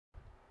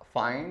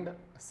Find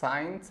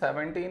sine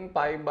 17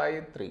 pi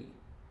by 3.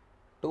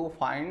 To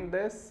find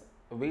this,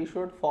 we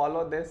should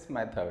follow this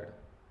method.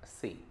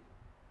 See,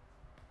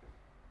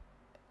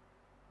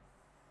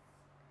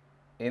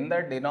 in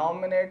the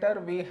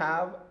denominator we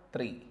have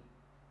 3.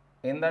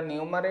 In the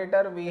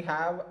numerator we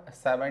have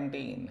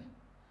 17.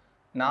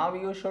 Now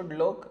you should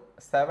look,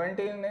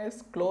 17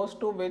 is close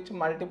to which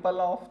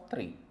multiple of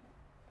 3?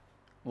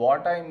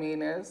 What I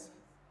mean is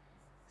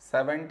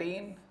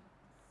 17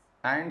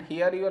 and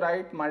here you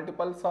write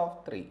multiples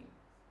of 3,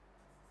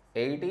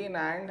 18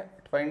 and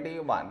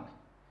 21.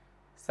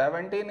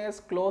 17 is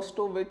close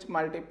to which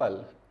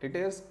multiple? It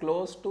is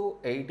close to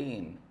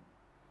 18.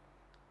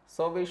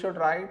 So we should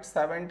write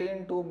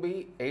 17 to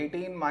be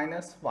 18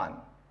 minus 1.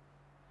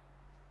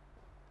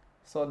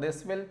 So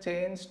this will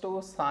change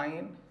to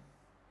sine.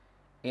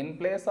 In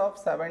place of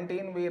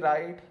 17 we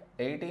write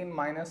 18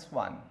 minus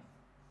 1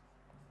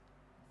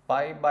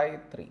 pi by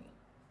 3.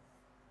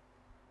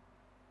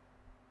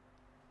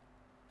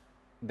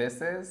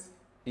 This is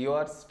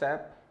your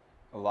step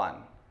 1.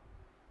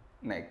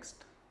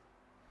 Next.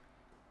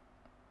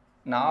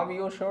 Now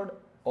you should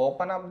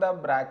open up the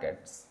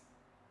brackets.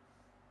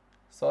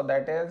 So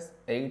that is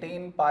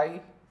 18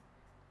 pi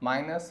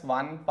minus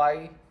 1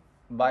 pi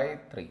by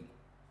 3.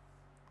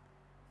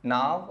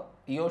 Now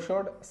you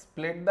should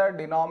split the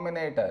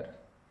denominator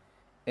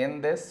in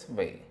this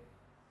way.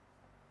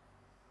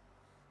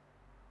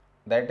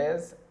 That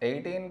is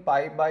 18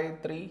 pi by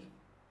 3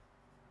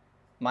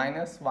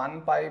 minus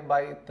 1 pi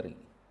by 3.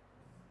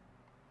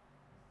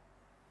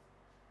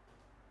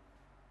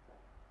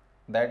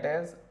 That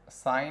is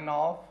sine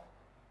of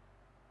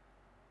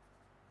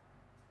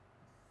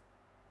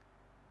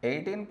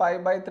 18 pi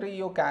by 3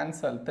 you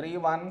cancel, 3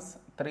 ones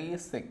 3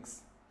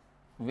 6,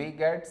 we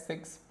get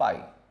 6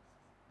 pi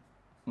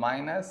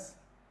minus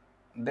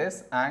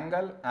this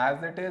angle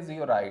as it is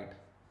you write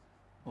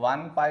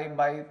 1 pi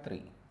by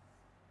 3.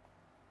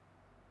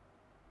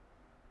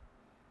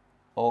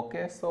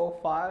 Okay, so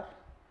far.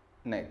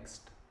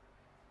 Next,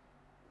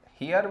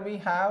 here we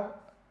have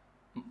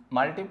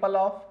multiple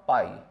of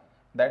pi,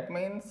 that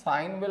means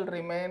sine will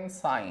remain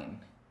sine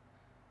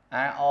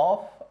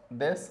of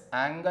this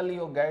angle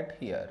you get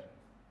here.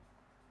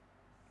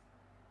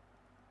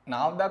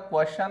 Now the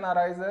question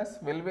arises,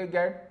 will we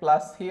get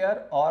plus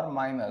here or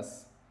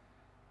minus?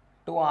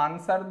 To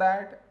answer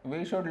that,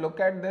 we should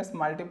look at this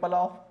multiple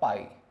of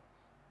pi,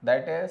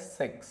 that is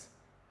 6,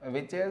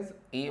 which is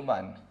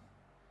even.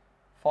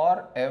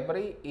 For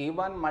every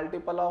even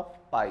multiple of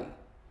pi,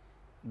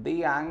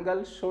 the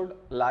angle should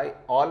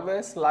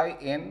always lie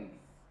in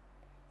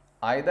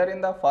either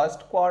in the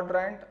first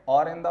quadrant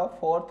or in the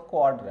fourth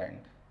quadrant.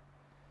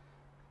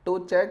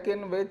 To check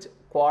in which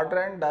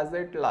quadrant does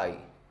it lie,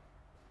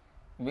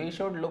 we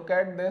should look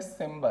at this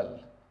symbol.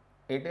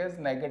 It is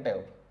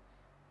negative.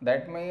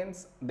 That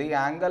means the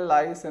angle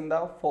lies in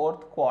the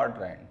fourth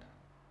quadrant.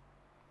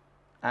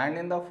 And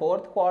in the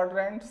fourth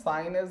quadrant,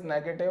 sine is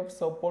negative,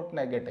 so put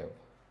negative.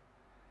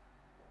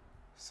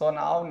 So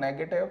now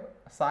negative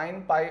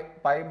sine pi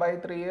by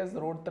 3 is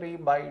root 3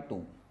 by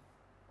 2.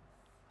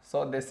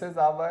 So this is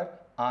our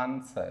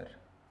answer.